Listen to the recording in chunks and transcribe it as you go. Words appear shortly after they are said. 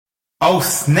Oh,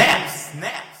 snap!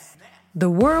 Snap! The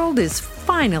world is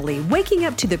finally waking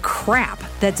up to the crap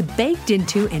that's baked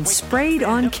into and sprayed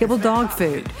on kibble dog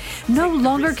food. No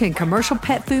longer can commercial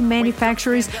pet food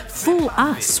manufacturers fool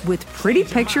us with pretty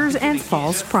pictures and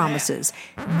false promises.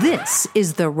 This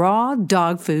is the raw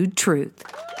dog food truth.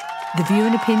 The view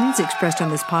and opinions expressed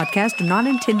on this podcast are not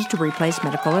intended to replace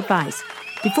medical advice.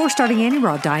 Before starting any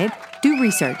raw diet, do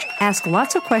research, ask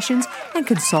lots of questions, and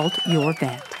consult your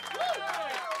vet.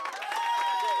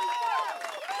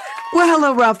 Well,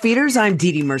 hello, raw feeders. I'm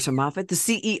Dee Dee Mercer-Moffat, the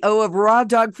CEO of Raw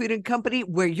Dog Food and Company,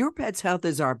 where your pet's health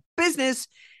is our business.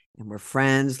 And we're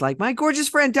friends like my gorgeous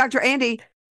friend, Dr. Andi.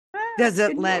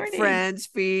 Doesn't let friends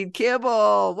feed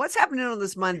kibble. What's happening on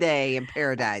this Monday in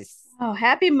paradise? Oh,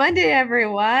 happy Monday,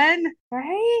 everyone.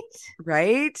 Right?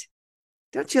 Right?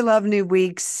 Don't you love new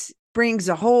weeks? Brings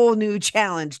a whole new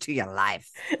challenge to your life.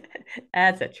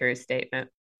 That's a true statement.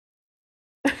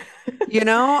 You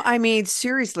know, I mean,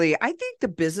 seriously, I think the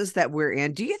business that we're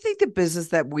in, do you think the business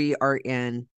that we are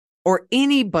in, or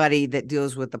anybody that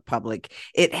deals with the public,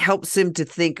 it helps them to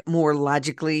think more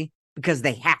logically because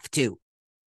they have to?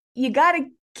 You got to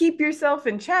keep yourself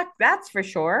in check. That's for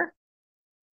sure.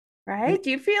 Right?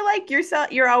 Do you feel like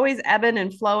you're always ebbing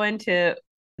and flowing to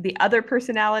the other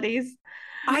personalities?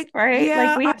 Right? Yeah,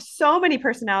 like we have so many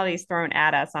personalities thrown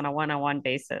at us on a one-on-one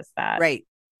basis that right.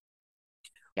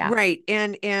 Yeah. Right.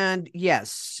 And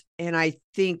yes. And I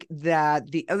think that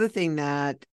the other thing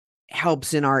that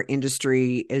helps in our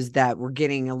industry is that we're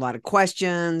getting a lot of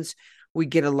questions. We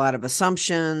get a lot of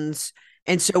assumptions.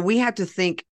 And so we have to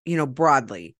think,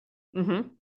 broadly. Mm-hmm.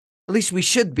 At least we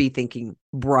should be thinking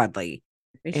broadly.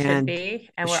 We should be.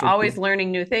 And we're always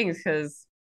learning new things because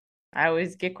I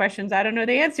always get questions I don't know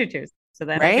the answer to. So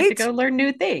then I get to go learn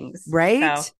new things.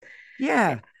 Right. So,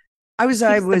 yeah. I was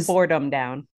the boredom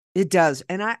down. It does.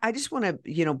 And I just want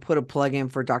to, put a plug in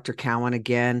for Dr. Cowan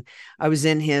again. I was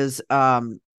in his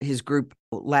group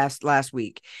last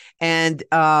week. And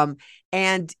I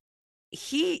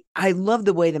love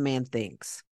the way the man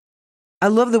thinks. I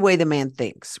love the way the man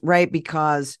thinks, right?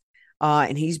 Because,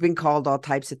 and he's been called all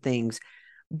types of things.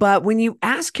 But when you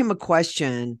ask him a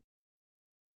question,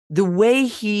 the way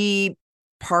he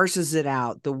parses it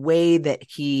out, the way that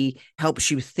he helps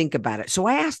you think about it. So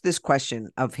I asked this question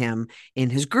of him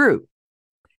in his group,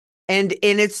 and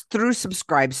it's through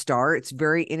Subscribestar. It's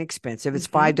very inexpensive. It's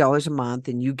 $5 a month,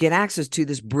 and you get access to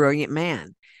this brilliant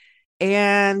man.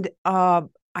 And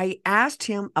I asked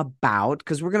him about,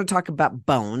 because we're going to talk about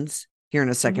bones here in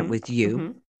a second with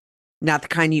you, not the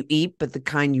kind you eat, but the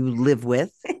kind you live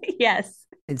with. Yes,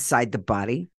 inside the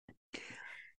body.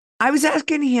 I was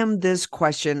asking him this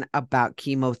question about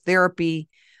chemotherapy,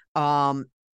 and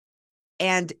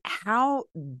how,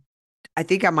 I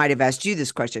think I might have asked you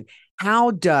this question.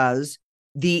 How does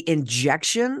the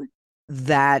injection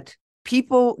that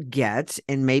people get,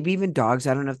 and maybe even dogs,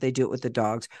 I don't know if they do it with the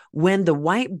dogs, when the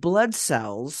white blood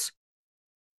cells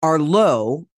are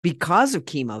low because of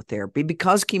chemotherapy,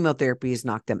 because chemotherapy has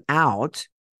knocked them out,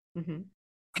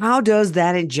 how does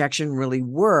that injection really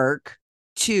work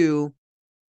to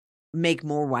make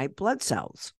more white blood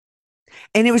cells?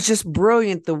 And it was just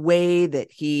brilliant the way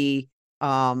that he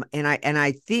and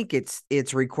I think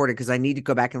it's recorded because I need to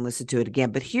go back and listen to it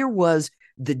again, but here was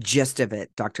the gist of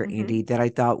it, Dr. Andi, that I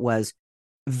thought was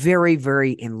very,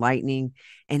 very enlightening.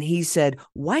 And he said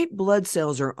white blood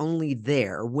cells are only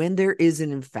there when there is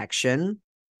an infection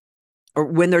or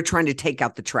when they're trying to take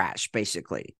out the trash,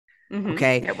 basically.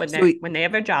 Okay. Yeah, when they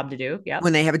have a job to do. Yeah.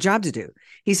 When they have a job to do.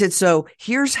 He said, so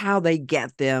here's how they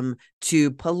get them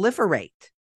to proliferate.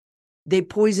 They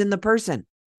poison the person.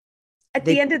 At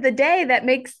the end of the day, that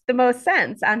makes the most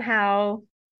sense on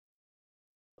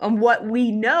what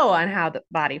we know on how the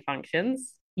body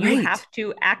functions. You have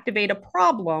to activate a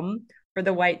problem for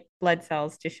the white blood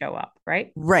cells to show up,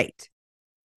 right? Right.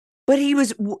 But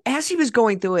as he was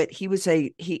going through it, he would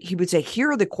say,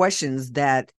 here are the questions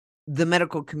that the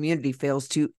medical community fails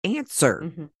to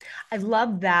answer. I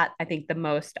love that. I think the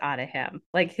most out of him.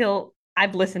 Like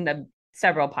I've listened to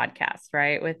several podcasts,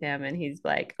 right, with him, and he's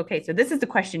like, okay, so this is the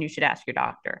question you should ask your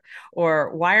doctor,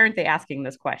 or why aren't they asking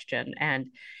this question? And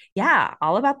yeah,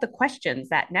 all about the questions,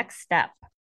 that next step.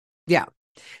 Yeah.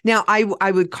 Now,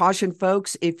 I would caution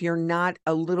folks, if you're not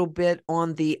a little bit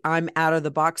on the I'm out of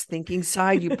the box thinking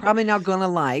side, you're probably not going to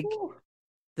like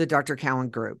the Dr. Cowan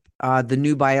group, the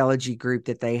new biology group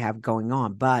that they have going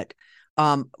on. But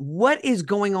what is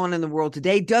going on in the world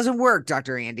today doesn't work,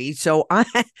 Dr. Andi. So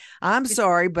I'm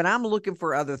sorry, but I'm looking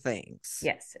for other things.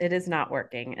 Yes, it is not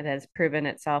working. It has proven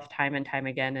itself time and time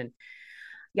again. And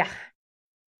yeah,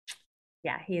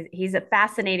 Yeah, he's a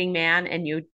fascinating man, and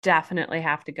you definitely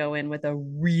have to go in with a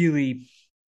really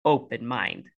open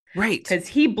mind Right. because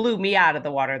he blew me out of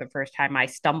the water the first time I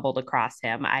stumbled across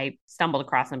him. I stumbled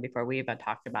across him before we even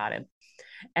talked about him.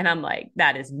 And I'm like,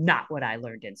 that is not what I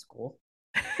learned in school.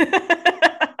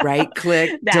 Right.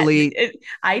 Click, delete.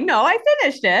 I know I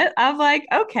finished it. I'm like,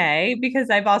 okay,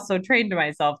 because I've also trained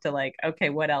myself to like, okay,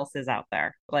 what else is out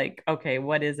there? Like, okay,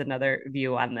 what is another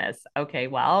view on this? Okay,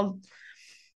 well,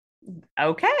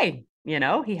 okay,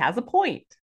 he has a point,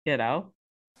 you know.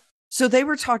 So they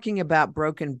were talking about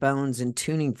broken bones and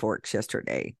tuning forks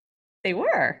yesterday. They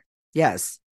were.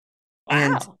 Yes.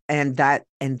 And Wow.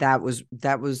 that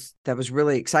was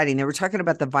really exciting. They were talking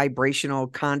about the vibrational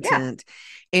Yeah. content.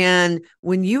 And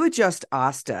when you adjust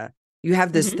Asta, you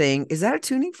have this Mhm. thing. Is that a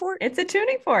tuning fork? It's a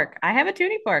tuning fork. I have a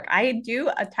tuning fork. I do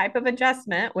a type of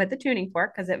adjustment with a tuning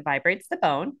fork because it vibrates the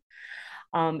bone.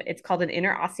 It's called an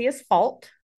interosseous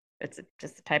fault. It's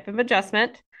just a type of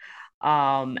adjustment.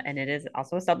 And it is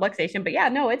also a subluxation. But yeah,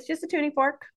 no, it's just a tuning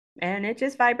fork and it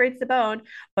just vibrates the bone.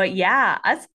 But yeah,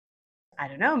 I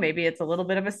don't know, maybe it's a little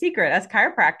bit of a secret. Us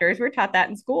chiropractors, we're taught that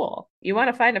in school. You want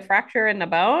to find a fracture in the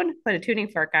bone? Put a tuning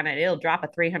fork on it. It'll drop a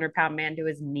 300-pound man to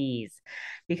his knees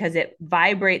because it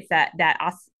vibrates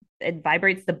it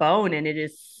vibrates the bone and it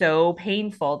is so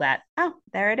painful that, oh,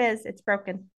 there it is. It's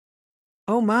broken.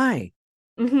 Oh my.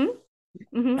 Mm-hmm.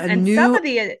 Mm-hmm. A And new some of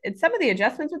the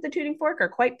adjustments with the tuning fork are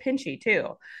quite pinchy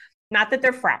too. Not that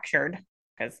they're fractured,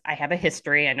 because I have a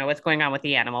history. I know what's going on with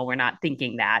the animal. We're not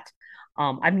thinking that.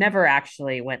 I've never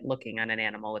actually went looking on an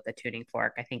animal with a tuning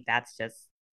fork. I think that's just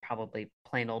probably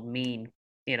plain old mean.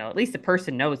 At least the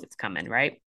person knows it's coming,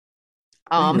 right?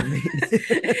 What do Um, you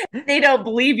mean? they don't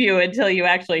believe you until you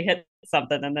actually hit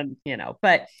something, and then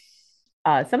But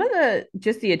some of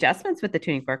the adjustments with the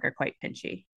tuning fork are quite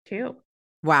pinchy too.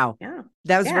 Wow. Yeah,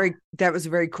 yeah. That was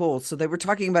very cool. So they were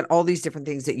talking about all these different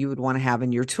things that you would want to have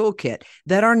in your toolkit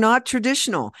that are not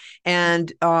traditional.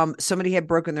 And somebody had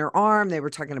broken their arm. They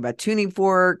were talking about tuning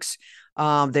forks.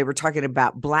 They were talking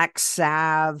about black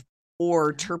salve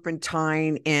or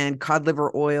turpentine and cod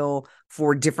liver oil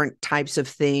for different types of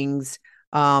things.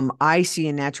 I see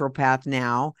a naturopath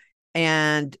now,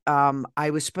 and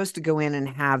I was supposed to go in and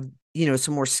have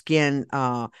some more skin,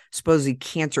 supposedly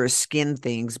cancerous skin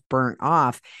things burnt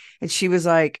off. And she was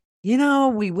like,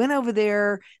 we went over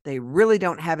there. They really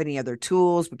don't have any other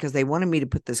tools because they wanted me to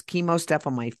put this chemo stuff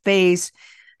on my face.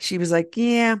 She was like,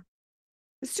 yeah,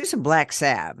 let's do some black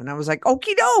salve. And I was like,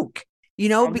 okie doke,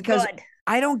 Sounds because good.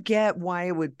 I don't get why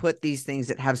I would put these things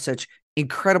that have such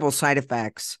incredible side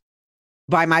effects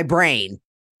by my brain.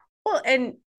 Well,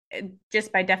 and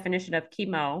just by definition of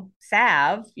chemo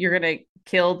salve, you're going to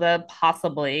kill the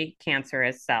possibly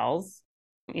cancerous cells.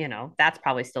 That's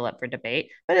probably still up for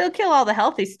debate, but it'll kill all the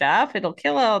healthy stuff. It'll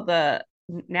kill all the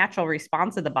natural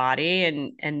response of the body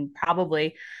and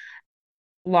probably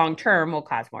long term will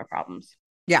cause more problems.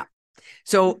 Yeah.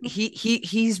 So Mm-hmm.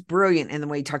 he's brilliant in the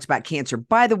way he talks about cancer.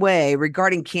 By the way,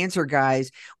 regarding cancer, guys,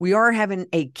 we are having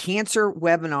a cancer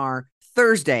webinar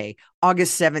Thursday,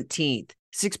 August 17th.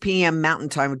 6 p.m. Mountain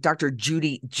Time with Dr.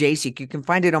 Judy Jasek. You can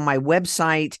find it on my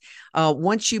website.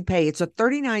 Once you pay, it's a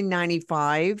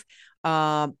 $39.95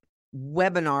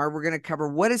 webinar. We're going to cover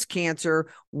what is cancer,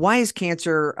 why is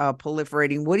cancer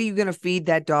proliferating, what are you going to feed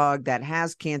that dog that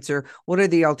has cancer, what are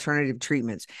the alternative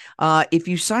treatments. If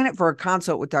you sign up for a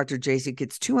consult with Dr. Jasek,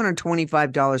 it's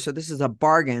 $225. So this is a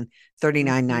bargain,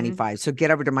 $39.95. So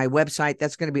get over to my website.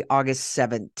 That's going to be August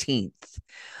 17th.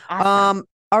 Awesome.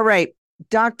 All right,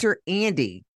 Dr.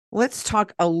 Andi, let's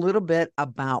talk a little bit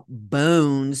about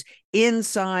bones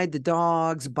inside the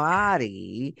dog's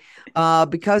body,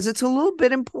 because it's a little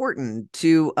bit important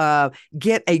to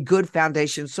get a good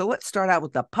foundation. So let's start out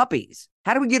with the puppies.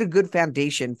 How do we get a good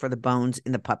foundation for the bones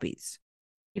in the puppies?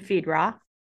 You feed raw.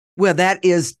 Well, that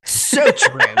is so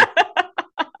true.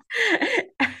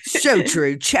 So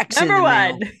true. Checks in the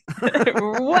mail.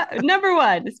 Number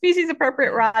one, species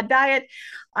appropriate raw diet.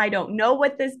 I don't know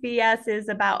what this BS is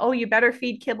about. Oh, you better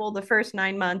feed kibble the first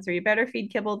 9 months, or you better feed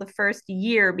kibble the first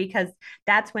year because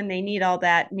that's when they need all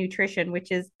that nutrition,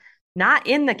 which is not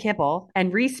in the kibble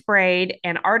and resprayed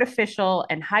and artificial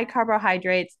and high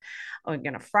carbohydrates. Oh, you're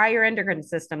going to fry your endocrine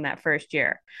system that first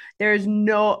year. It's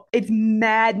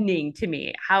maddening to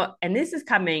me how, and this is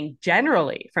coming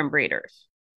generally from breeders.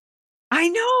 I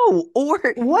know. Or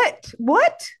What?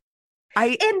 I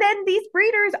And then these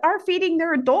breeders are feeding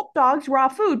their adult dogs raw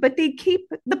food, but they keep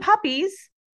the puppies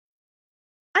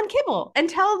on kibble and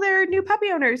tell their new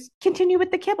puppy owners continue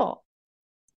with the kibble.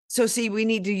 so see, we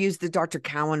need to use the Dr.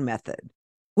 Cowan method.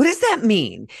 What does that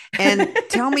mean? And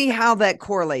tell me how that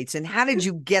correlates and how did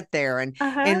you get there? And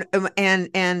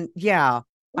yeah,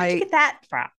 where'd you get that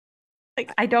from?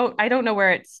 Like, I don't know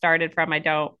where it started from. I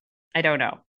don't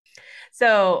know.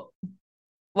 So,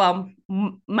 well,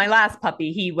 my last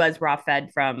puppy, he was raw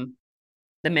fed from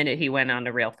the minute he went on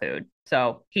to real food.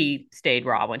 So he stayed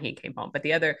raw when he came home. But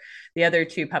the other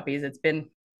two puppies, it's been,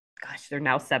 gosh, they're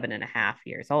now 7.5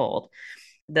 years old.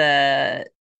 The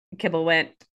kibble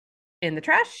went in the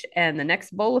trash, and the next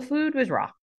bowl of food was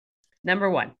raw. Number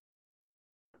one,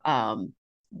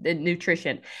 the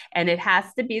nutrition, and it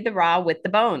has to be the raw with the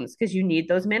bones because you need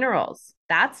those minerals.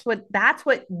 That's what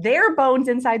their bones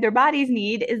inside their bodies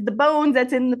need, is the bones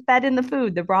that's fed in the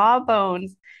food, the raw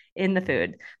bones in the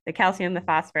food, the calcium, the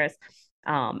phosphorus,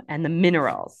 and the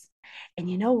minerals. And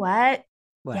you know what?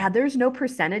 Yeah, there's no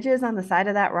percentages on the side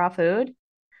of that raw food.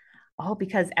 Oh,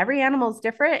 because every animal is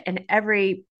different and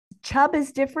every chub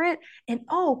is different. And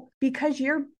because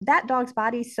that dog's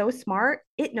body's so smart,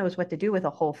 it knows what to do with a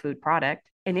whole food product,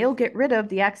 and it'll get rid of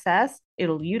the excess.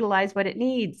 It'll utilize what it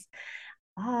needs.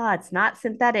 It's not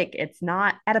synthetic. It's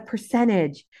not at a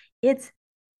percentage. It's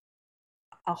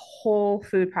a whole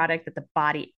food product that the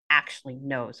body actually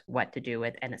knows what to do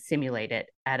with and assimilate it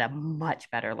at a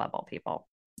much better level, people.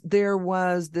 There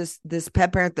was this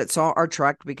pet parent that saw our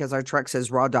truck, because our truck says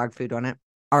raw dog food on it.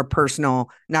 Our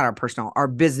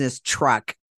business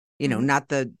truck, not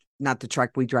the truck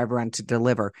we drive around to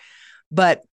deliver.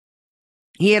 But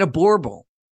he had a Borbal,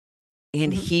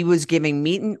 and he was giving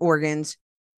meat and organs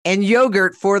and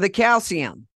yogurt for the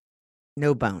calcium.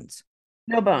 No bones.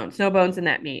 No bones in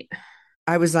that meat.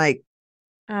 I was like,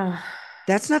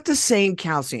 that's not the same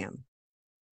calcium.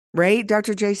 Right,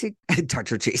 Dr. Jason?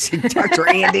 Dr.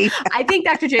 Andi. I think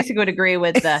Dr. Jason would agree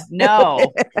with the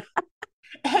no.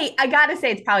 Hey, I got to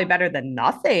say it's probably better than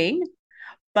nothing.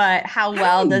 But how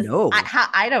well does...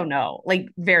 I don't know. Like,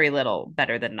 very little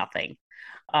better than nothing.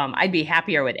 I'd be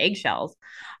happier with eggshells.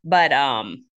 But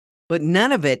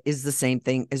none of it is the same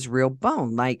thing as real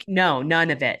bone. Like, no, none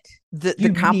of it.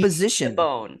 The composition. The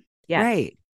bone. Yeah.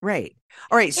 Right.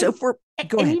 All right. So go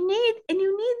ahead. You need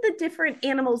the different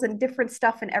animals and different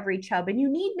stuff in every chub. And you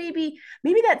need maybe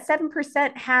that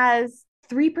 7% has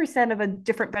 3% of a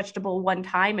different vegetable one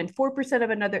time and 4% of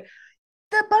another.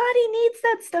 The body needs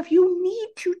that stuff. You need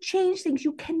to change things.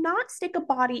 You cannot stick a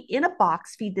body in a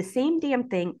box, feed the same damn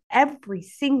thing every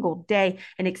single day,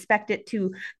 and expect it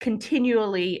to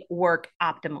continually work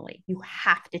optimally. You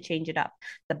have to change it up.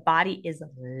 The body is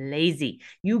lazy.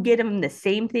 You get them the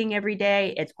same thing every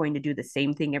day, it's going to do the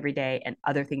same thing every day, and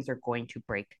other things are going to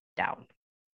break down.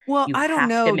 Well, I don't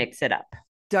know. You have to mix it up,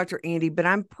 Dr. Andi, but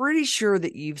I'm pretty sure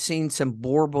that you've seen some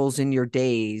Borbals in your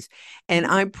days, and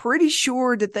I'm pretty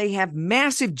sure that they have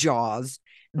massive jaws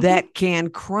that can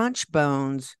crunch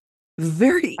bones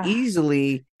very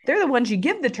easily. They're the ones you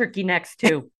give the turkey necks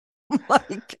to.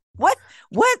 Like, what?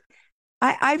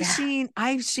 I've seen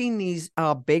these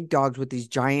big dogs with these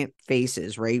giant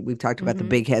faces, right? We've talked about the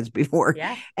big heads before,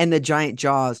 and the giant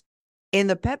jaws, and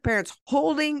the pet parents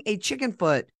holding a chicken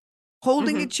foot,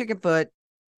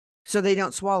 so they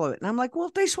don't swallow it. And I'm like, well,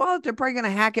 if they swallow it, they're probably going to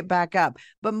hack it back up.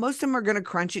 But most of them are going to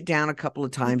crunch it down a couple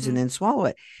of times and then swallow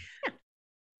it.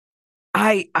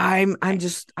 I'm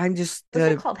just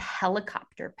they're called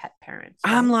helicopter pet parents.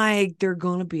 Right? I'm like, they're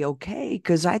going to be okay,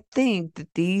 because I think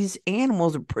that these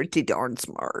animals are pretty darn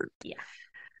smart. Yeah.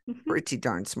 Pretty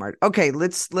darn smart. Okay,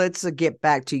 let's get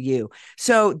back to you.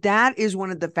 So that is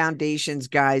one of the foundations,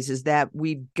 guys, is that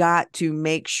we've got to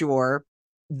make sure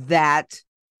that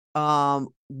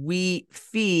we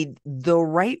feed the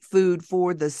right food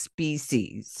for the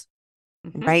species,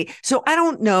 right? So I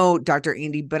don't know, Dr.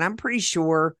 Andi, but I'm pretty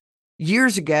sure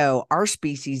years ago, our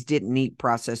species didn't eat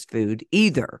processed food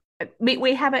either.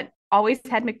 We haven't always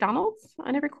had McDonald's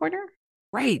on every corner.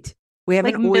 Right. We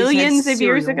haven't like always millions had of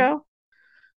years ago.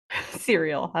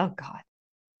 Cereal. Oh, God.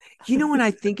 You know, when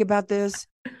I think about this,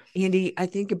 Andi, I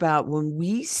think about when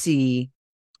we see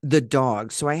the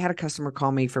dogs. So I had a customer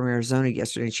call me from Arizona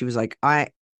yesterday, and she was like, I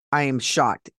am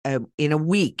shocked. In a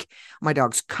week, my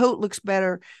dog's coat looks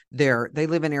better. They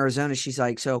live in Arizona. She's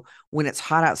like, so when it's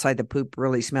hot outside, the poop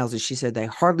really smells. And she said they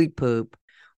hardly poop.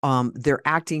 They're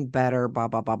acting better, blah,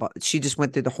 blah, blah, blah. She just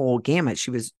went through the whole gamut. She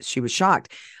was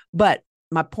shocked. But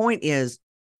my point is,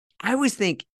 I always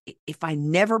think, if I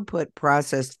never put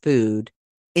processed food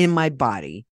in my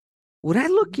body, would I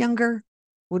look younger?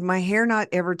 Would my hair not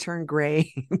ever turn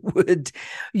gray? would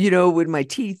my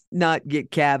teeth not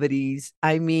get cavities?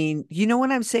 I mean, you know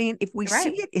what I'm saying? If we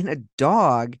see it in a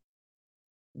dog,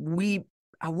 I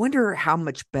wonder how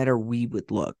much better we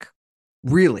would look.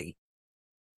 Really?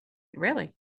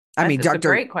 Really? I mean, That's a Doctor.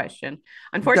 great question.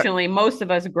 Unfortunately, most of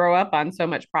us grow up on so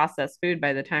much processed food.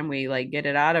 By the time we like get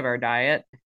it out of our diet,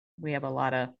 we have a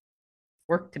lot of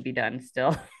work to be done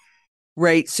still.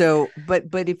 Right. So,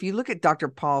 but if you look at Dr.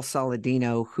 Paul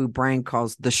Saladino, who Brian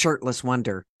calls the shirtless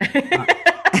wonder, uh,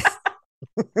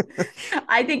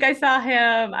 I think I saw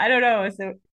him. I don't know, is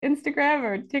it Instagram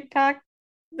or TikTok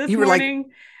this you were like,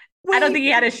 morning? I don't wait, think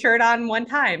he had his shirt on one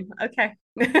time. Okay.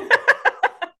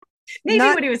 Maybe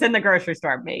not when he was in the grocery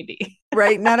store, maybe.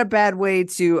 right, not a bad way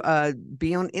to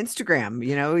be on Instagram.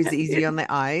 He's easy on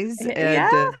the eyes, and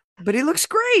Yeah. but he looks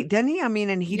great, doesn't he? I mean,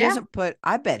 and he Yeah. doesn't put.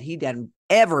 I bet he doesn't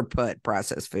ever put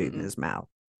processed food in Mm-mm. his mouth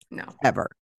No. ever.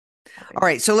 All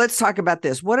right, so let's talk about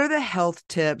this. What are the health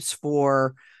tips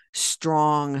for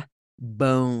strong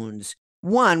bones?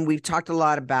 One, we've talked a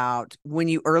lot about when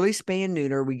you early spay and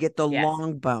neuter, we get the Yes.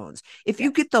 long bones. If you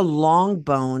Yes. get the long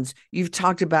bones, you've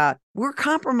talked about we're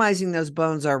compromising those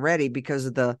bones already because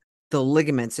of the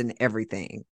ligaments and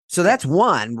everything. So that's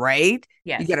one, right?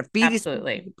 Yes. You got to feed it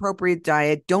Absolutely. appropriate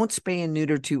diet. Don't spay and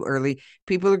neuter too early.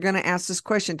 People are going to ask this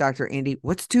question, Dr. Andi,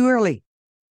 what's too early?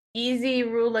 Easy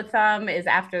rule of thumb is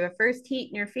after the first heat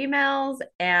in your females,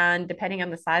 and depending on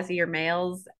the size of your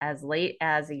males, as late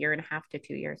as a year and a half to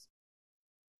 2 years.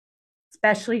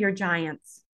 Especially your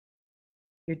giants.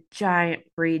 Your giant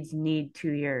breeds need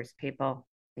 2 years, people.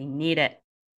 They need it.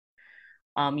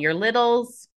 Your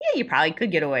littles, yeah, you probably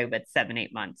could get away with 7,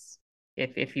 8 months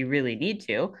if you really need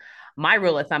to. My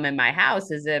rule of thumb in my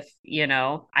house is if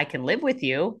I can live with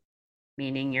you,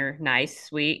 meaning you're nice,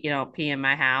 sweet, pee in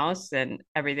my house and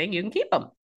everything, you can keep them.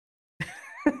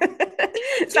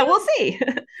 So we'll see.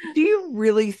 Do you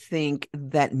really think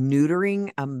that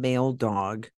neutering a male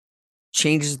dog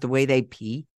changes the way they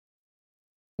pee?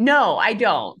 No, I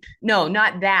don't. No,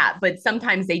 not that. But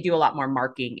sometimes they do a lot more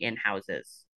marking in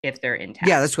houses if they're intact.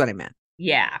 Yeah, that's what I meant.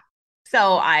 Yeah.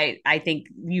 So I think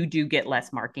you do get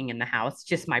less marking in the house.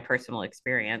 Just my personal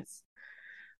experience.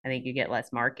 I think you get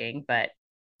less marking, but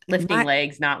lifting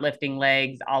legs, not lifting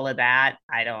legs, all of that,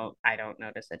 I don't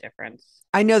notice a difference.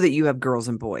 I know that you have girls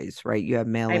and boys, right? You have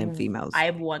male and females. I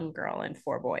have one girl and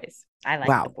 4 boys. I like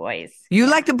Wow. the boys. You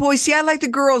like the boys? See, I like the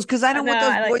girls because I don't want those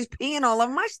I boys peeing all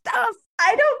over my stuff.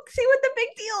 I don't see what the big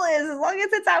deal is as long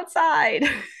as it's outside.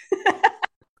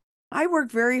 I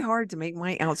work very hard to make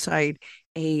my outside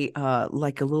a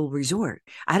like a little resort.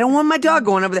 I don't want my dog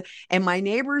going over there. And my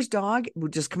neighbor's dog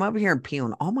would just come over here and pee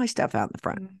on all my stuff out in the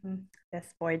front. Mm-hmm.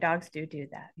 Yes, boy dogs do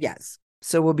that. Yes.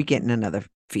 So we'll be getting another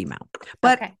female.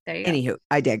 But okay, there you anywho, go.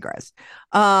 I digress.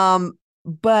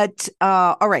 But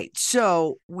all right.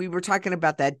 So we were talking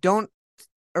about that. Don't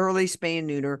early spay and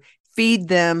neuter. Feed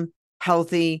them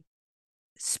healthy,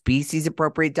 species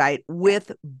appropriate diet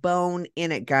with bone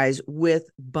in it, guys, with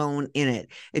bone in it.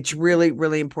 It's really,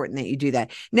 really important that you do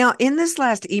that. Now, in this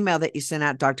last email that you sent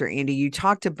out, Dr. Andi, you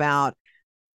talked about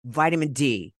vitamin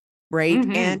D, right?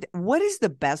 Mm-hmm. And what is the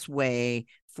best way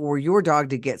for your dog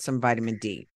to get some vitamin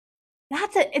D?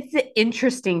 It's an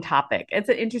interesting topic. It's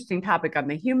an interesting topic on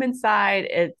the human side.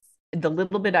 It's the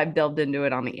little bit I've delved into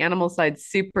it on the animal side,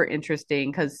 super interesting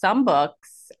because some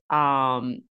books,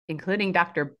 including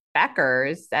Dr.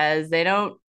 Becker's, says they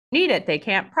don't need it. They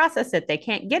can't process it. They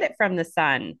can't get it from the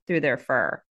sun through their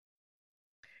fur.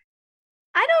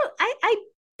 I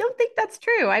don't think that's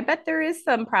true. I bet there is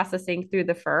some processing through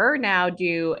the fur. Now,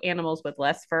 do animals with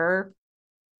less fur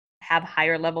have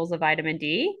higher levels of vitamin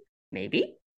D?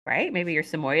 Maybe, right? Maybe your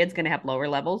Samoyed's going to have lower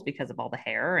levels because of all the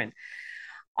hair. And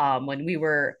when we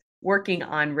were working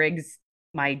on Riggs,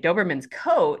 my Doberman's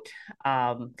coat,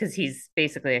 because he's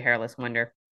basically a hairless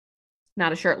wonder,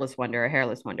 not a shirtless wonder, a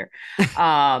hairless wonder.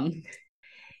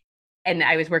 And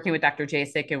I was working with Dr.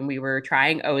 Jasek and we were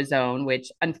trying ozone,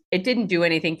 which it didn't do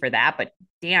anything for that, but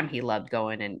damn, he loved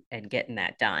going and getting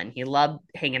that done. He loved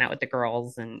hanging out with the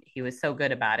girls and he was so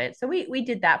good about it. So we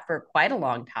did that for quite a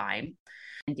long time.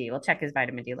 We'll check his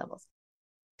vitamin D levels.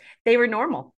 They were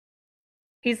normal.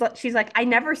 She's like, I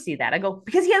never see that. I go,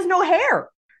 because he has no hair.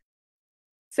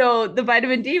 So the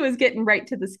vitamin D was getting right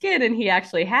to the skin and he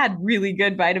actually had really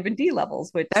good vitamin D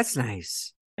levels, which that's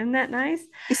nice. Isn't that nice?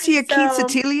 Is he a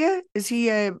Quetzalteria? Is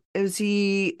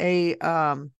he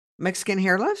a Mexican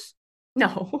hairless?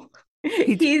 No.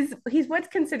 He's what's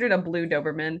considered a blue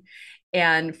Doberman.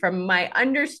 And from my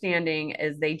understanding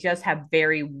is they just have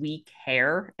very weak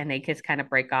hair and they just kind of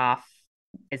break off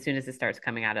as soon as it starts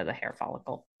coming out of the hair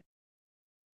follicle.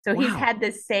 So he's had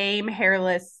the same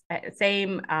hairless,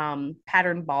 same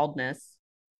pattern baldness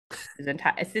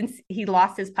since he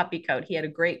lost his puppy coat. He had a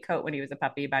great coat when he was a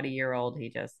puppy, about a year old.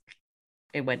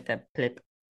 It went to plip.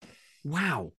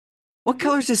 Wow. What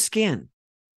color's his skin?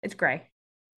 It's gray.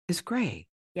 It's gray.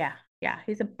 Yeah. Yeah,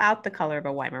 he's about the color of a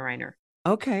Weimaraner.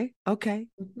 Okay. Mhm.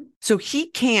 So he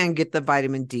can get the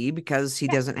vitamin D because he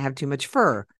Yeah, doesn't have too much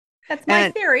fur. that's my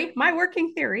And theory, my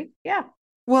working theory. Yeah.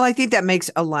 well, I think that makes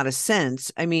a lot of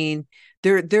sense. I mean,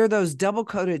 they're those double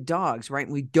coated dogs, right?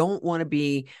 We don't want to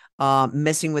be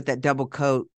messing with that double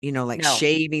coat, like No,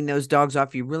 shaving those dogs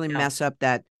off. You really no. mess up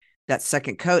that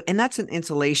second coat. And that's an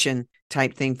insulation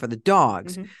type thing for the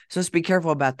dogs. Mhm. So let's be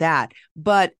careful about that.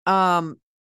 But I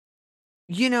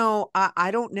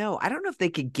don't know. I don't know if they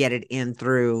could get it in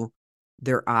through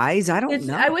their eyes. I don't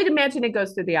I know. would imagine it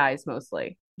goes through the eyes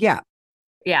mostly. Yeah.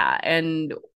 Yeah,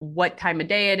 and what time of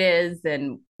day it is,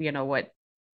 and what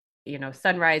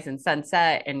sunrise and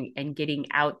sunset, and getting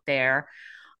out there.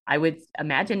 I would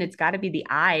imagine it's got to be the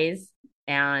eyes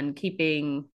and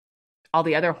keeping all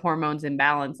the other hormones in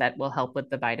balance that will help with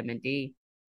the vitamin D.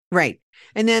 Right.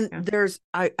 And then Yeah.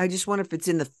 I just wonder if it's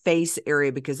in the face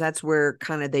area because that's where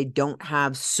kind of they don't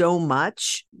have so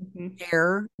much Mhm.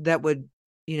 hair that would,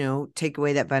 take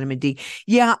away that vitamin D.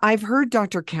 Yeah, I've heard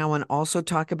Dr. Cowan also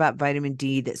talk about vitamin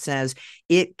D that says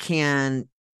it can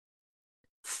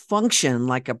function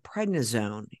like a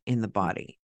prednisone in the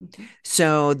body. Mhm.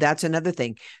 So that's another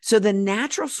thing. So the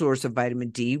natural source of vitamin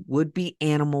D would be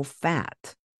animal fat,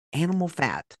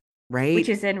 Which right?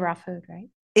 is in raw food, right?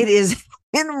 It is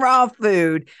in raw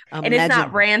food. And it's not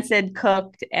Imagine, rancid,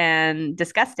 cooked, and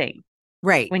disgusting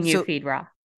right. when you So, feed raw.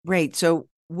 right. So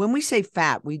when we say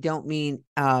fat, we don't mean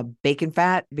bacon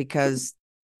fat because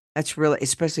that's really,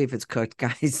 especially if it's cooked,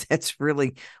 guys, that's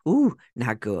really,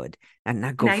 not good and not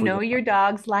And good I for know you. your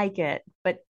dogs like it,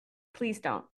 but please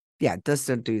don't. Yeah, just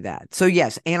don't do that. So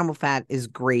yes, animal fat is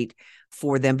great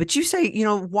for them. But you say,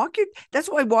 that's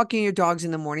why walking your dogs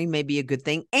in the morning may be a good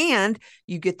thing. And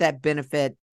you get that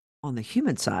benefit on the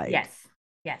human side. Yes,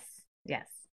 yes, yes.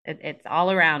 It's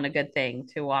all around a good thing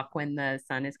to walk when the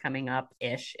sun is coming up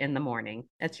ish in the morning.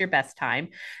 That's your best time.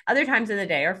 Other times of the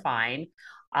day are fine.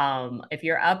 If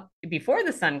you're up before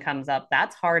the sun comes up,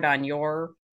 that's hard on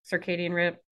your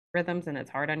circadian rhythms and it's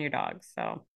hard on your dogs.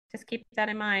 So just keep that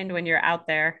in mind when you're out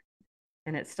there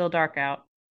and it's still dark out.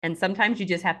 And sometimes you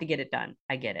just have to get it done.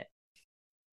 I get it.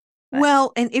 But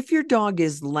Well, and if your dog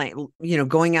is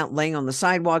going out laying on the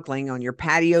sidewalk, laying on your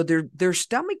patio, their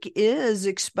stomach is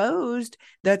exposed.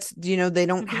 That's, they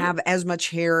don't mhm, have as much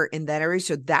hair in that area,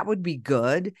 so that would be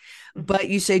good. mhm. But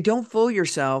you say don't fool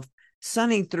yourself.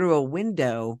 Sunning through a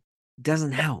window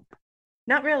doesn't help.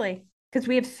 Not really, because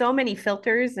we have so many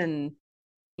filters and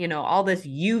all this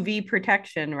UV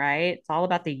protection, right? It's all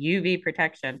about the UV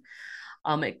protection.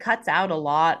 It cuts out a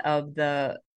lot of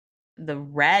the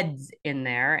reds in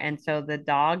there, and so the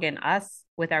dog and us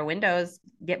with our windows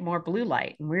get more blue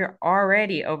light, and we're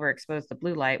already overexposed to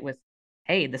blue light with,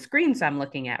 hey, the screens I'm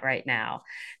looking at right now,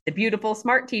 the beautiful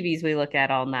smart TVs we look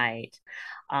at all night,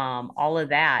 all of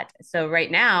that. So right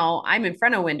now I'm in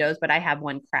front of windows, but I have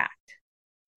one cracked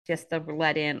just to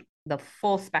let in the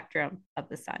full spectrum of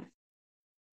the sun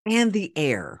And the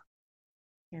air.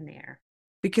 in the air.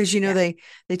 Because Yeah.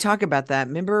 they talk about that.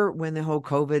 Remember when the whole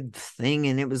COVID thing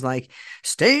and it was like,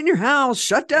 stay in your house,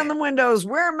 shut down the windows,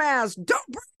 wear a mask, don't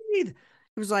breathe.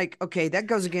 It was like, okay, that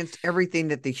goes against everything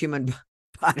that the human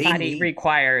body Body needs,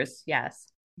 requires, yes.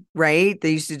 right? They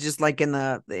used to just like in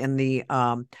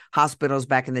the hospitals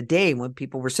back in the day when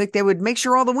people were sick, they would make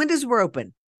sure all the windows were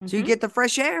open so you Mm-hmm. get the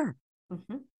fresh air.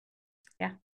 Mm-hmm.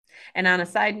 Yeah. And on a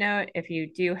side note, if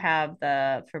you do have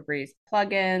the Febreze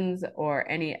plugins or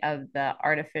any of the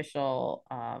artificial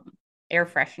air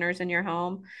fresheners in your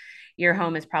home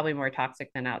is probably more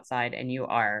toxic than outside, and you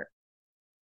are,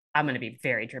 I'm going to be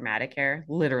very dramatic here,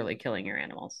 literally killing your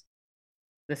animals.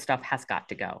 This stuff has got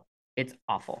to go. It's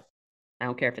awful. I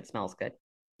don't care if it smells good.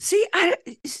 See,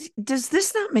 does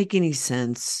this not make any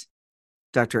sense,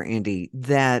 Dr. Andi,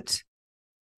 that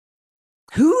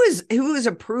who is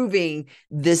approving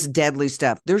this deadly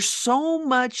stuff? There's so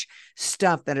much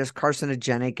stuff that is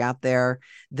carcinogenic out there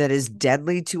that is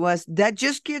deadly to us that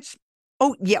just gets,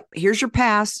 oh, yep, here's your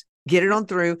pass, get it Yep. on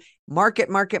through, market,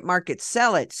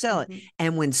 sell it. Mm-hmm.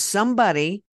 And when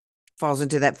somebody falls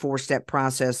into that four-step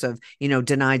process of,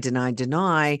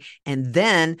 deny, and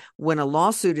then when a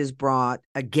lawsuit is brought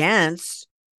against,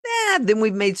 then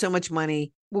we've made so much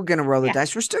money, we're going to roll the Yeah.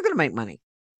 dice, we're still going to make money.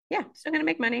 Yeah. Still going to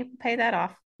make money, pay that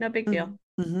off. No big deal.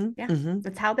 Mm-hmm, Yeah. mm-hmm.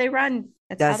 That's how they run.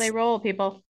 That's how they That's roll,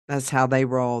 people. That's how they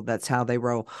roll. That's how they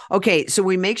roll. Okay, so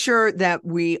we make sure that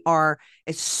we are,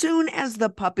 as soon as the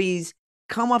puppies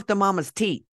come off the mama's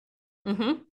teat,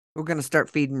 Mm-hmm. we're going to start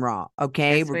feeding raw.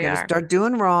 Okay, Yes, we're we going to are. start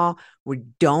doing raw. We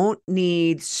don't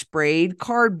need sprayed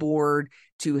cardboard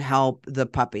to help the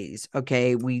puppies.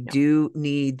 Okay, we No. do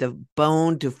need the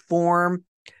bone to form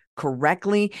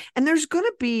correctly. And there's going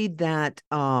to be that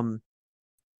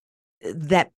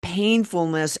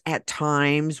painfulness at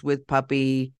times with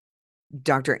puppy,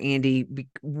 Dr. Andi,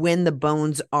 when the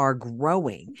bones are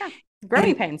growing. Yeah.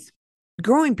 Growing pains.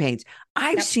 Growing pains.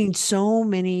 I've seen so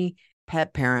many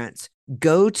pet parents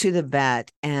go to the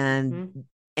vet and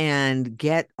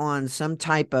get on some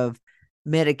type of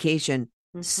medication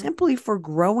simply for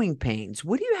growing pains.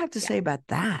 What do you have to say about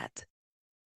that?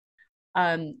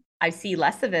 I see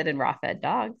less of it in raw fed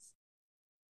dogs.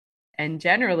 And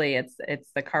generally it's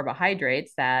the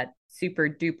carbohydrates, that super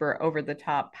duper over the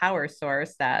top power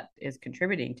source, that is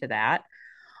contributing to that.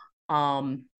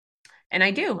 And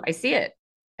I see it.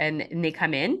 And they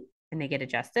come in and they get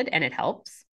adjusted and it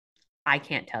helps. I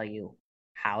can't tell you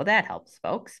how that helps,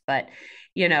 folks, but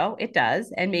it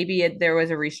does. And maybe there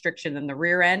was a restriction in the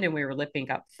rear end and we were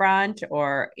lipping up front,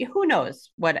 or who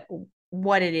knows what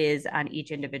it is on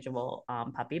each individual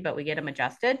puppy, but we get them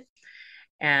adjusted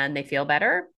and they feel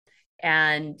better.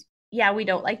 And yeah, we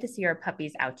don't like to see our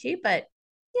puppies ouchy, but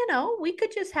we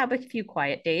could just have a few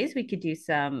quiet days. We could do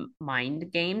some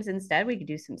mind games instead. We could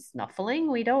do some snuffling.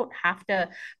 We don't have to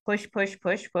push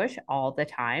all the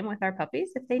time with our puppies.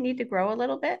 If they need to grow a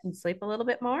little bit and sleep a little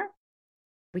bit more,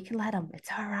 we can let them. It's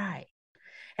all right.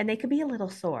 And they could be a little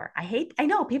sore. I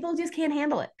know people just can't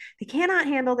handle it. They cannot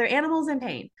handle their animals in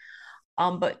pain.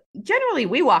 But generally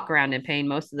we walk around in pain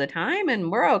most of the time and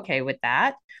we're okay with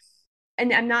that.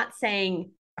 And I'm not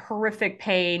saying horrific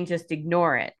pain, just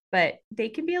ignore it, but they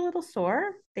can be a little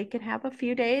sore. They can have a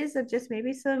few days of just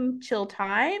maybe some chill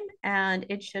time and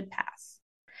it should pass.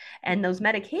 And those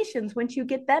medications, once you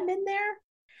get them in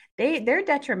there, they're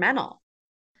detrimental.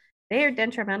 They are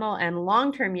detrimental, and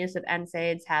long-term use of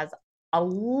NSAIDs has a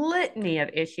litany of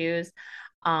issues.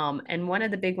 And one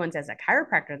of the big ones as a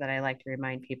chiropractor that I like to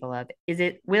remind people of is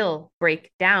it will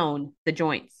break down the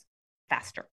joints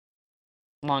faster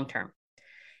long-term.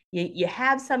 You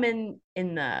have some in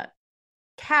the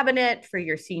cabinet for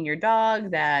your senior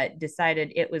dog that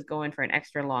decided it was going for an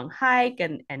extra long hike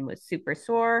and was super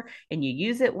sore, and you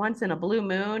use it once in a blue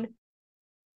moon.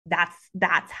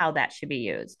 That's how that should be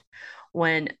used.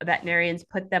 When veterinarians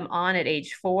put them on at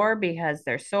age 4 because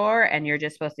they're sore and you're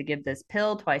just supposed to give this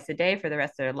pill twice a day for the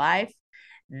rest of their life,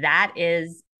 that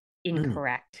is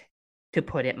incorrect, to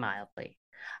put it mildly.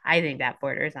 I think that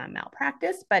borders on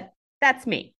malpractice, but that's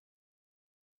me.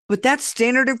 But that's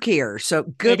standard of care. So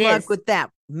good luck with that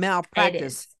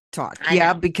malpractice talk.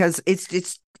 Yeah, because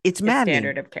it's maddening.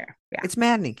 Standard of care. Yeah. It's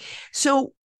maddening.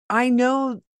 So I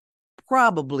know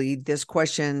probably this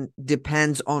question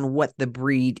depends on what the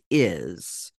breed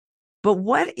is, but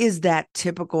what is that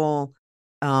typical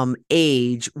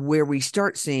age where we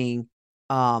start seeing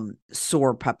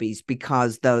sore puppies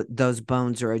because those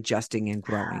bones are adjusting and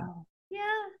growing?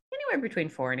 Yeah, anywhere between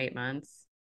 4 and 8 months,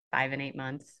 5 and 8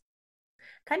 months.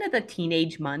 Kind of the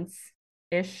teenage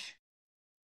months-ish.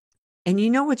 And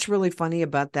you know what's really funny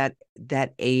about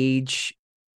that age?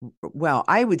 Well,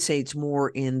 I would say it's more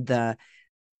in the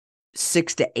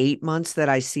 6 to 8 months that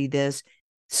I see this.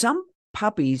 Some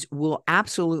puppies will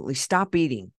absolutely stop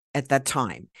eating at that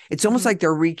time. It's almost like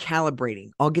they're recalibrating.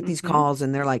 I'll get these calls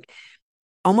and they're like,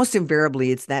 almost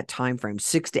invariably it's that time frame,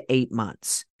 6 to 8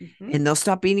 months. And they'll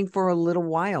stop eating for a little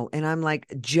while. And I'm like,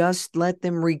 just let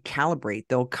them recalibrate.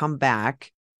 They'll come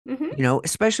back,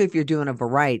 especially if you're doing a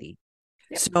variety.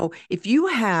 Yep. So if you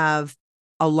have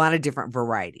a lot of different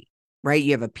variety, right?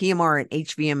 You have a PMR, an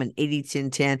HVM, an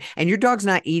 80-10-10, and your dog's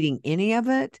not eating any of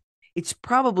it, it's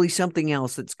probably something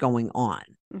else that's going on,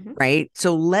 right?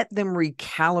 So let them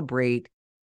recalibrate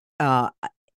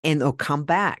and they'll come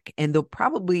back and they'll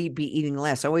probably be eating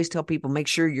less. I always tell people, make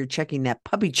sure you're checking that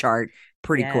puppy chart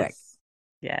pretty quick.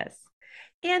 Yes.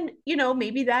 And,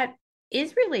 maybe that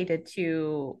is related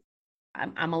to,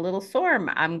 I'm a little sore.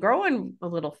 I'm growing a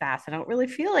little fast. I don't really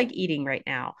feel like eating right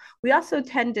now. We also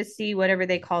tend to see whatever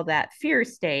they call that fear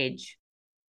stage,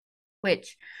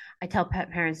 which I tell pet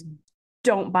parents,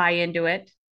 don't buy into it.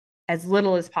 As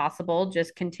little as possible,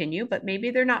 just continue, but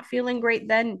maybe they're not feeling great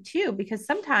then too, because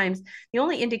sometimes the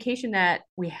only indication that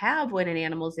we have when an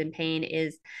animal's in pain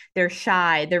is they're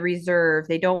shy, they're reserved,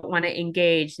 they don't want to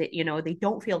engage, that they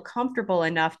don't feel comfortable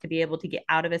enough to be able to get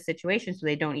out of a situation, so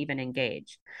they don't even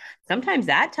engage. Sometimes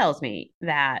that tells me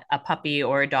that a puppy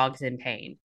or a dog's in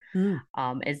pain,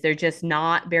 is they're just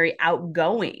not very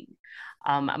outgoing.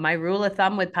 My rule of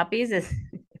thumb with puppies is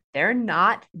if they're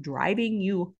not driving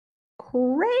you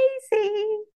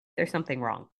crazy, there's something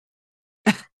wrong.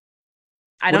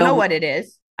 I don't know what it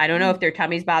is. I don't know if their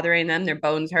tummy's bothering them, their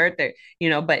bones hurt,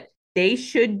 but they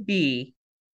should be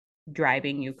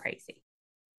driving you crazy.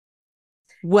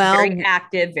 Well, Very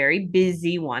active, very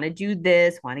busy, want to do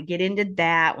this, want to get into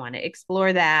that, want to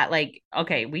explore that. Like,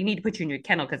 okay, we need to put you in your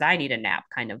kennel because I need a nap,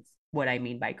 kind of what I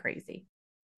mean by crazy.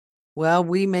 well,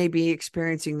 we may be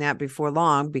experiencing that before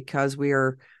long because we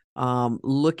are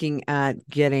looking at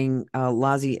getting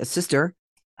Lazi a sister.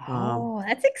 Oh,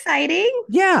 that's exciting.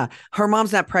 Yeah, her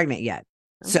mom's not pregnant yet.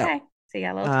 So Okay. So you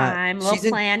got a little time, a little she's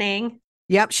in, planning.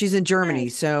 yep, she's in Germany.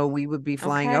 Nice. So we would be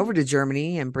flying Okay. over to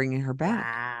Germany and bringing her back.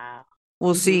 Wow.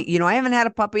 We'll see. Mm-hmm. I haven't had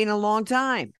a puppy in a long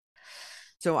time.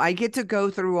 So I get to go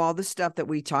through all the stuff that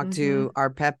we talk Mm-hmm. to our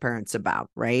pet parents about,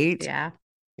 right? Yeah.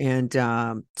 And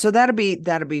so that'll be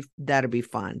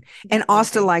fun. And That will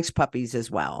Asta be. likes puppies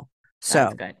as well. That's So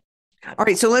good. That's all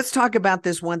right, so awesome. let's talk about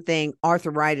this one thing,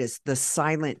 arthritis, the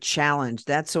silent challenge.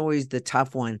 That's always the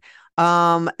tough one.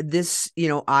 This,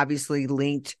 obviously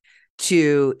linked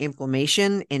to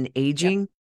inflammation and Yep. aging.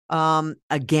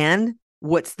 Again,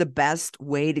 what's the best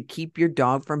way to keep your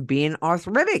dog from being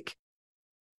arthritic?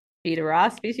 Eat a raw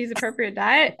species appropriate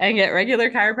diet and get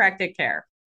regular chiropractic care.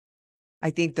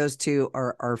 I think those two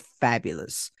are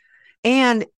fabulous.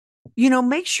 And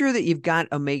make sure that you've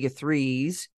got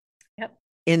omega-3s Yep.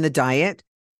 in the diet.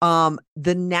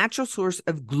 The natural source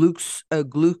of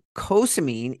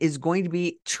glucosamine is going to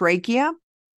be trachea.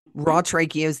 Mm-hmm. Raw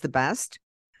trachea is the best.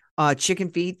 Chicken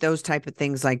feet, those type of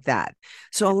things like that.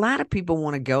 So a Yep. lot of people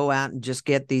want to go out and just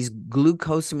get these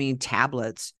glucosamine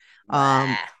tablets.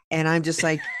 Blah. And I'm just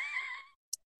like,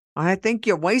 I think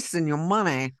you're wasting your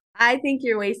money. I think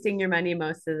you're wasting your money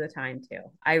most of the time too.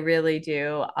 I really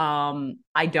do.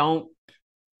 I don't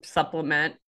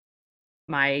supplement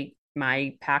my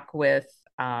pack with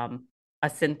a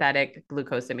synthetic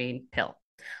glucosamine pill.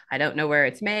 I don't know where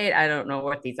it's made. I don't know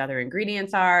what these other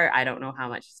ingredients are. I don't know how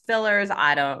much fillers.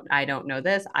 I don't know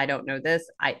this. I don't know this.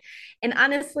 And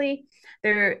honestly,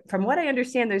 from what I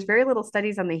understand, there's very little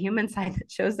studies on the human side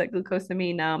that shows that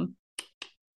glucosamine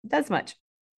does much.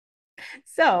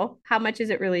 So, how much is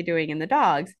it really doing in the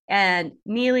dogs? And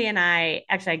Neely and I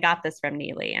got this from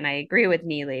Neely, and I agree with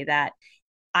Neely that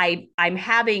I'm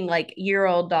having like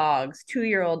year-old dogs,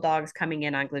 2-year-old dogs coming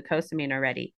in on glucosamine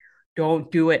already.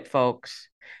 Don't do it, folks,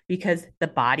 because the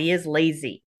body is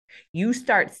lazy. You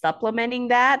start supplementing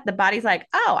that, the body's like,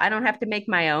 oh, I don't have to make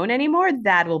my own anymore.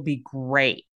 That will be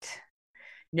great.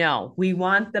 No, we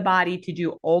want the body to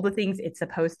do all the things it's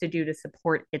supposed to do to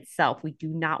support itself. We do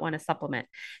not want to supplement.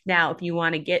 Now, if you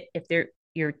want to if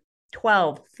your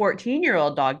 12,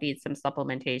 14-year-old dog needs some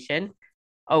supplementation,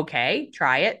 okay,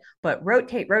 try it, but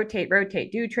rotate, rotate,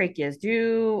 rotate. Do tracheas,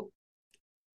 do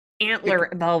antler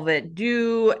velvet,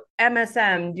 do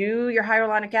MSM, do your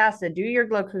hyaluronic acid, do your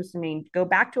glucosamine, go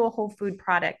back to a whole food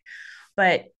product.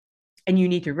 And you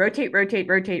need to rotate, rotate,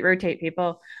 rotate, rotate,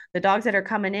 people. The dogs that are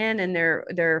coming in and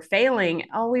they're failing,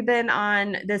 oh, we've been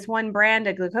on this one brand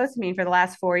of glucosamine for the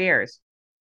last 4 years.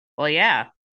 Well, yeah,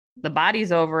 the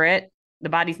body's over it. The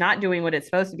body's not doing what it's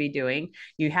supposed to be doing.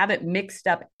 You haven't mixed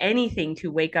up anything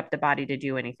to wake up the body to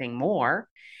do anything more.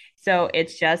 So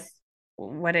it's just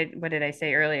what did I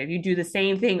say earlier? If you do the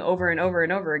same thing over and over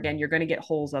and over again, you're going to get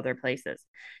holes other places.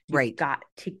 You've Right. got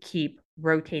to keep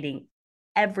rotating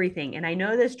everything. And I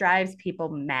know this drives people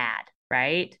mad,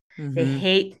 right? They Mm-hmm.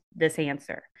 hate this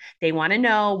answer. They want to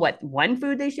know what one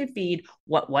food they should feed,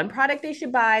 what one product they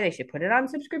should buy. They should put it on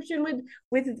subscription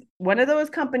with one of those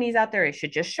companies out there. It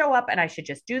should just show up and I should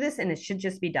just do this and it should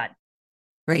just be done.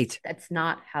 Right. That's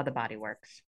not how the body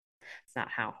works. It's not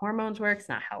how hormones work. It's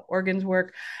not how organs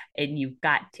work. And you've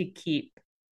got to keep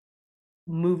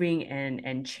moving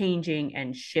and changing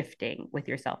and shifting with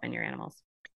yourself and your animals.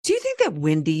 Do you think that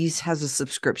Wendy's has a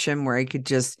subscription where I could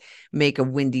just make a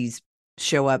Wendy's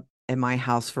show up at my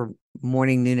house for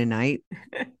morning, noon, and night?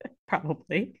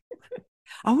 Probably.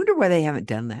 I wonder why they haven't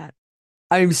done that.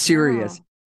 I'm serious. Oh,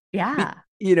 yeah,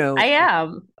 You know, I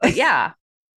am. Yeah.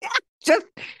 just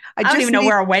I I don't just even know need,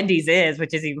 where a Wendy's is,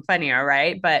 which is even funnier,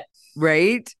 right?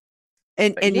 right.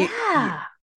 And Yeah.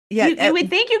 yeah, You would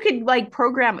think you could like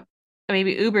program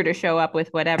maybe Uber to show up with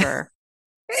whatever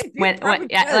you when probably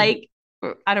yeah, could, like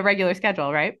on a regular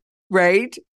schedule, right?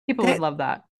 right? People would That love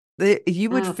that. you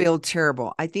would Mm. feel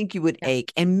terrible. I think you would Yep.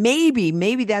 ache. And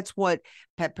maybe that's what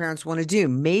pet parents want to do.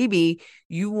 Maybe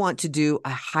you want to do a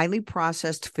highly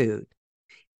processed food,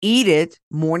 eat it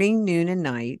morning, noon, and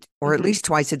night, or at Mhm. least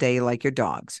twice a day, like your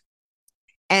dogs,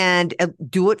 and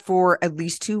do it for at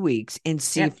least 2 weeks and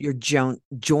see Yep. if your joints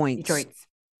Joints.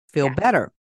 feel Yeah.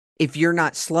 better. If you're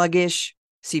not sluggish,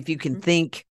 see if you can Mhm.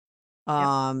 think,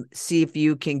 Yep. see if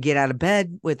you can get out of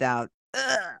bed without,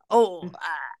 Mm.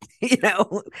 you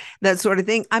know, that sort of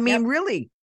thing. I mean, Yep. really,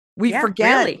 we Yeah,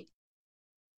 forget really.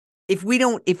 if we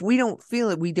don't feel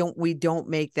it, we don't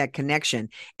make that connection.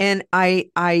 And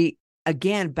I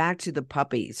again, back to the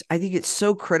puppies, I think it's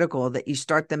so critical that you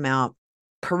start them out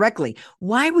correctly.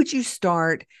 Why would you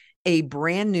start a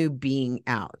brand new being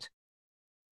out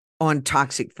on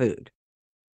toxic food?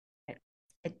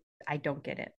 I don't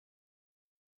get it.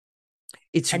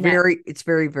 It's very,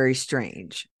 very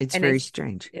strange. It's very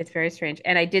strange. It's very strange.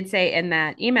 And I did say in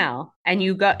that email, and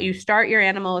you start your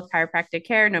animal with chiropractic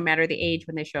care, no matter the age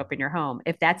when they show up in your home.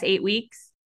 If that's 8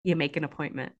 weeks, you make an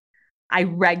appointment. I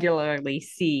regularly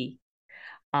see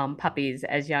puppies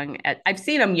as young as, I've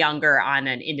seen them younger on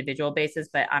an individual basis,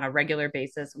 but on a regular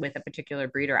basis with a particular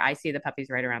breeder, I see the puppies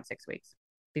right around 6 weeks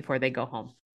before they go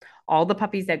home. All the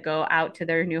puppies that go out to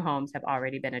their new homes have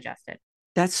already been adjusted.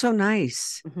 That's so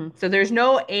nice. Mm-hmm. So there's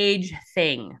no age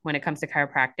thing when it comes to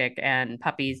chiropractic and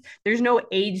puppies. There's no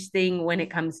age thing when it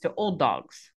comes to old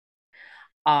dogs.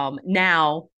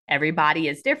 Now everybody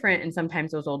is different, and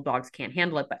sometimes those old dogs can't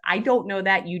handle it. But I don't know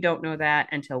that. You don't know that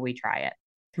until we try it.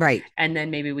 Right. And then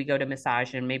maybe we go to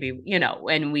massage, and maybe,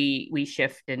 and we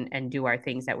shift and do our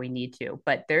things that we need to.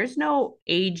 But there's no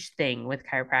age thing with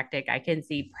chiropractic. I can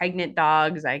see pregnant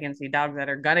dogs. I can see dogs that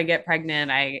are gonna get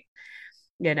pregnant. I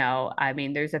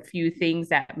mean, there's a few things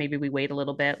that maybe we wait a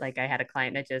little bit. Like I had a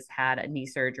client that just had a knee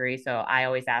surgery. So I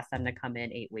always ask them to come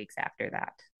in 8 weeks after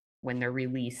that when they're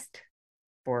released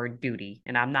for duty.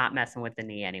 And I'm not messing with the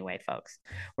knee anyway, folks.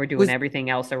 We're doing everything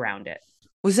else around it.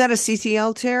 Was that a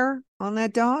CCL tear on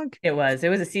that dog? It was a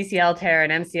CCL tear,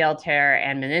 an MCL tear,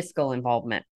 and meniscal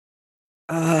involvement.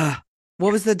 What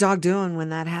was the dog doing when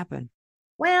that happened?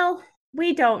 Well,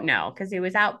 we don't know because he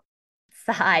was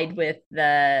outside with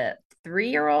the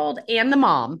 3-year-old and the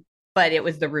mom, but it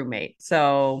was the roommate.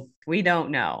 So we don't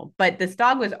know. But this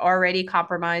dog was already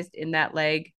compromised in that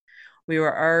leg. We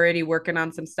were already working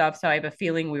on some stuff. So I have a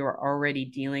feeling we were already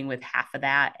dealing with half of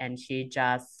that. And she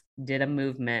just did a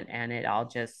movement and it all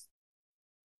just,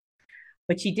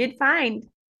 but she did find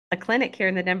a clinic here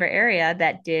in the Denver area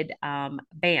that did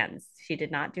bands. She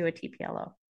did not do a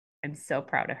TPLO. I'm so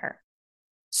proud of her.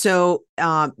 So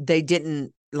they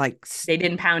didn't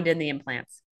pound in the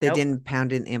implants. They didn't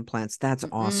pound in implants. That's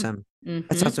awesome. Mm-hmm.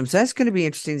 That's awesome. So that's going to be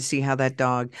interesting to see how that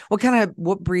dog,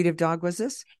 what breed of dog was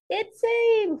this?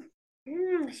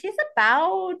 She's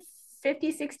about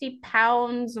 50, 60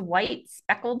 pounds, white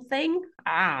speckled thing.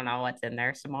 I don't know what's in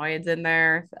there. Samoyeds in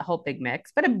there, a whole big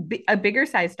mix, but a bigger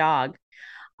size dog.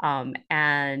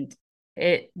 And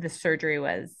the surgery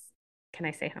was, can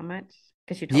I say how much?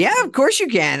 Because you told me. Of course you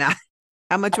can.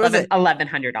 How much was it?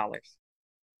 $1,100.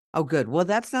 Oh, good. Well,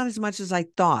 that's not as much as I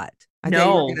thought. I thought No,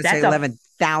 you were going to say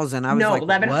 11,000. I was like,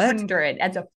 1,100.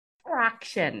 That's a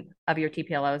fraction of your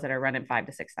TPLOs that are running 5,000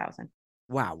 to 6,000.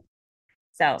 Wow.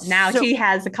 So now she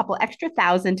has a couple extra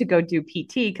thousand to go do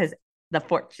PT because the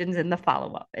fortune's in the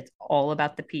follow-up. It's all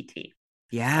about the PT.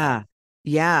 Yeah.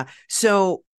 Yeah.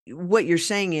 So what you're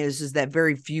saying is that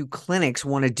very few clinics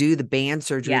want to do the band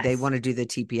surgery. Yes. They want to do the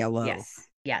TPLO.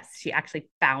 Yes. She actually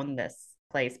found this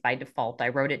place by default. I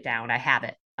wrote it down. I have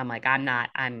it. I'm like,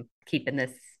 I'm keeping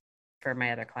this for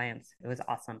my other clients. It was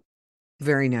awesome.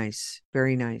 Very nice.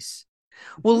 Very nice.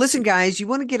 Well, listen, guys, you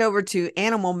want to get over to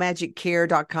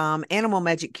animalmagiccare.com,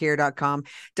 animalmagiccare.com.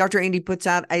 Dr. Andi puts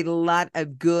out a lot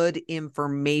of good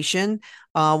information.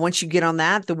 Once you get on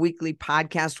that, the weekly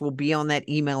podcast will be on that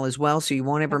email as well. So you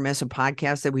won't ever miss a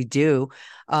podcast that we do.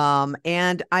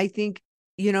 And I think,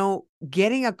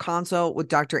 getting a consult with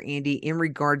Dr. Andi in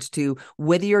regards to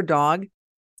whether your dog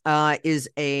is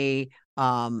a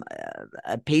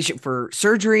patient for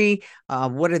surgery,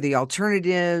 what are the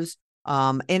alternatives?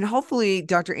 And hopefully,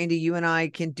 Dr. Andi, you and I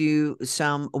can do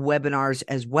some webinars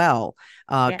as well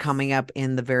coming up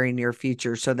in the very near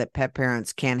future so that pet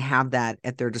parents can have that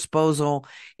at their disposal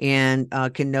and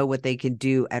can know what they can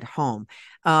do at home.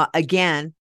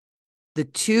 Again, the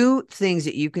two things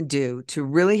that you can do to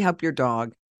really help your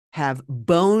dog have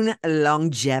bone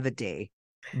longevity.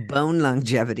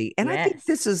 And I think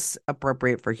this is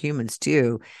appropriate for humans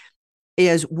too,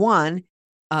 is one,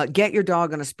 get your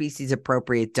dog on a species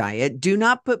appropriate diet. Do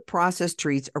not put processed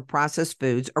treats or processed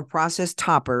foods or processed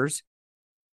toppers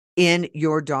in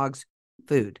your dog's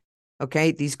food.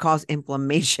 Okay. These cause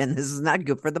inflammation. This is not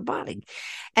good for the body.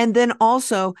 And then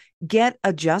also get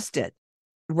adjusted,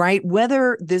 right?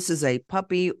 Whether this is a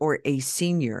puppy or a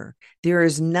senior, there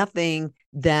is nothing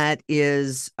that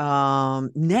is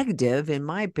negative, in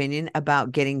my opinion,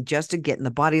 about getting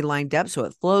the body lined up so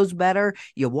it flows better.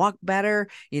 You walk better.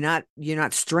 You're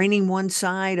not straining one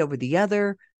side over the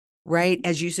other, right?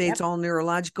 As you say, it's all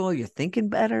neurological. You're thinking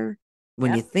better.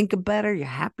 When you think better, you're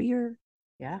happier.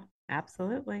 Yeah,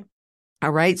 absolutely.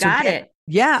 All right. Got it.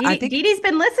 Yeah. Dee I think Dee Dee's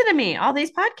been listening to me, all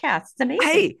these podcasts. It's amazing.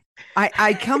 Hey,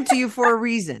 I come to you for a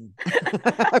reason.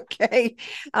 Okay.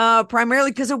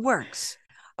 Primarily because it works.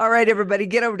 All right, everybody,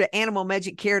 get over to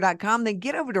animalmagiccare.com. Then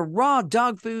get over to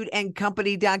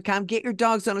rawdogfoodandcompany.com. Get your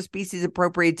dogs on a species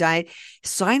appropriate diet.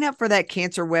 Sign up for that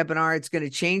cancer webinar. It's going to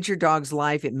change your dog's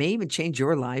life. It may even change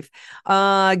your life.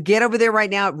 Get over there right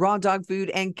now at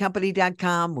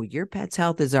rawdogfoodandcompany.com, where your pet's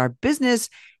health is our business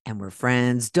and we're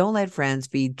friends. Don't let friends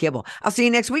feed kibble. I'll see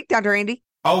you next week, Dr. Andi.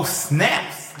 Oh,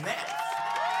 snap.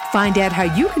 Find out how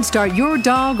you can start your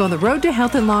dog on the road to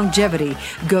health and longevity.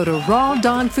 Go to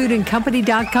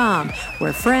rawdogfoodandcompany.com,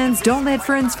 where friends don't let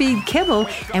friends feed kibble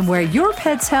and where your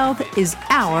pet's health is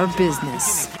our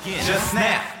business. Just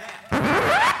snap.